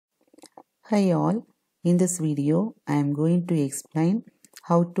Hi all, in this video I am going to explain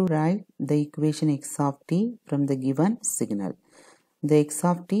how to write the equation x of t from the given signal. The x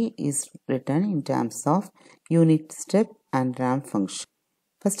of t is written in terms of unit step and ramp function.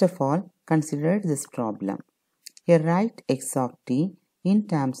 First of all, consider this problem. Here write x of t in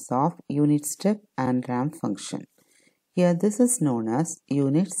terms of unit step and ramp function. Here this is known as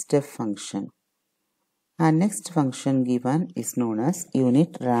unit step function. And next function given is known as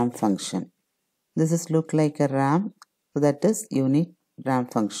unit ramp function. This is look like a ramp, so that is unit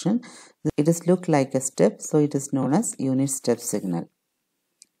ramp function. It is look like a step, so it is known as unit step signal.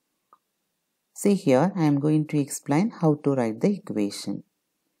 See here, I am going to explain how to write the equation.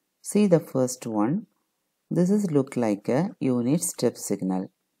 See the first one. This is look like a unit step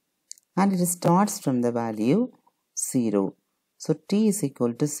signal. And it starts from the value 0. So t is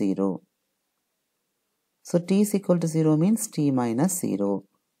equal to 0. So t is equal to 0 means t minus 0.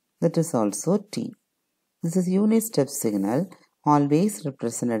 That is also t. This is unit step signal, always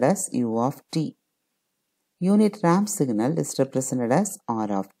represented as u of t. Unit ramp signal is represented as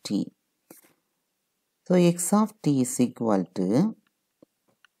r of t. So x of t is equal to,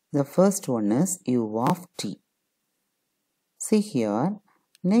 the first one is u of t. See here,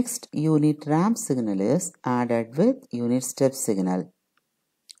 next unit ramp signal is added with unit step signal.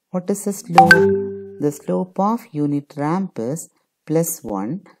 What is the slope? The slope of unit ramp is plus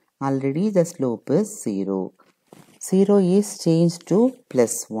 1. Already the slope is 0. 0 is changed to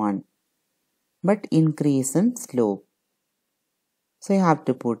plus 1. But increase in slope. So you have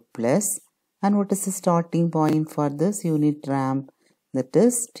to put plus. And what is the starting point for this unit ramp? That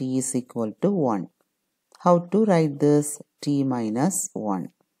is t is equal to 1. How to write this? T minus 1.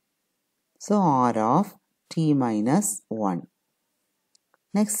 So r of t minus 1.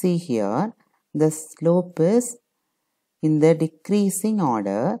 Next see here. The slope is in the decreasing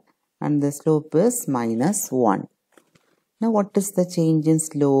order and the slope is minus 1. Now what is the change in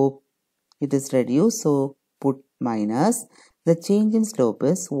slope? It is reduced, so put minus. The change in slope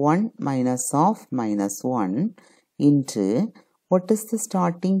is 1 minus of minus 1 into, what is the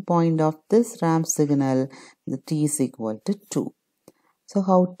starting point of this ramp signal? The t is equal to 2. So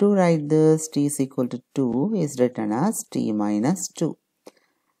how to write this? T is equal to 2 is written as t minus 2.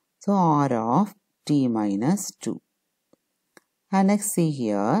 So r of t minus 2. And next see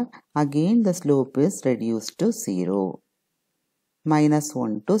here, again the slope is reduced to 0. Minus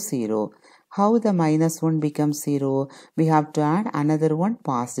 1 to 0. How the minus 1 becomes 0? We have to add another one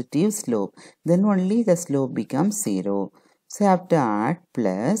positive slope. Then only the slope becomes 0. So you have to add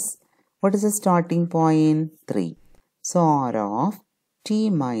plus, what is the starting point? 3. So r of t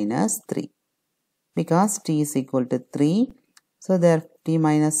minus 3. Because t is equal to 3, so there t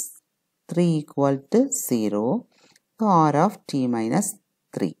minus 3 equal to 0. So r of t minus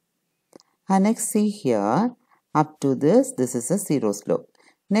 3. And next see here, up to this is a 0 slope.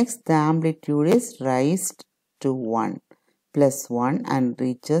 Next the amplitude is raised to 1 plus 1 and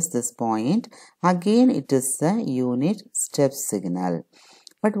reaches this point. Again it is a unit step signal.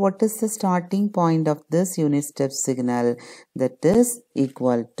 But what is the starting point of this unit step signal? That is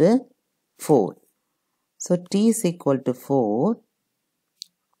equal to 4. So t is equal to 4.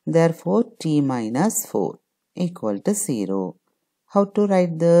 Therefore t minus 4 equal to 0. How to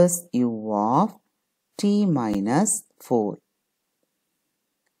write this? U of t minus 4.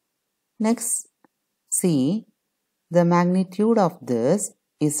 Next, see, the magnitude of this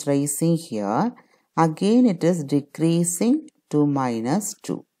is rising here. Again it is decreasing to minus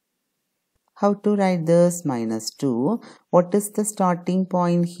 2. How to write this? Minus 2. What is the starting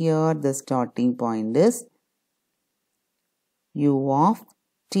point here? The starting point is u of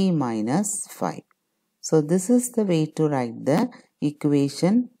t minus 5. So this is the way to write the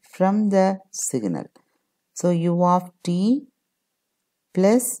equation from the signal. So u of t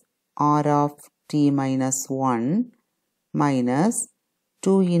plus r of t minus 1 minus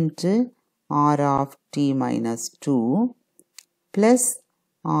 2 into r of t minus 2 plus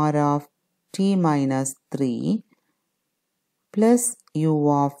r of t minus 3 plus u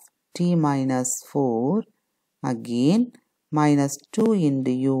of t minus 4 again minus 2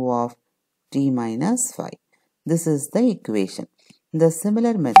 into u of t minus 5. This is the equation. The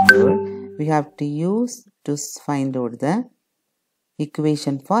similar method we have to use to find out the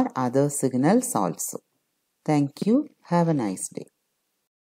equation for other signals also. Thank you. Have a nice day.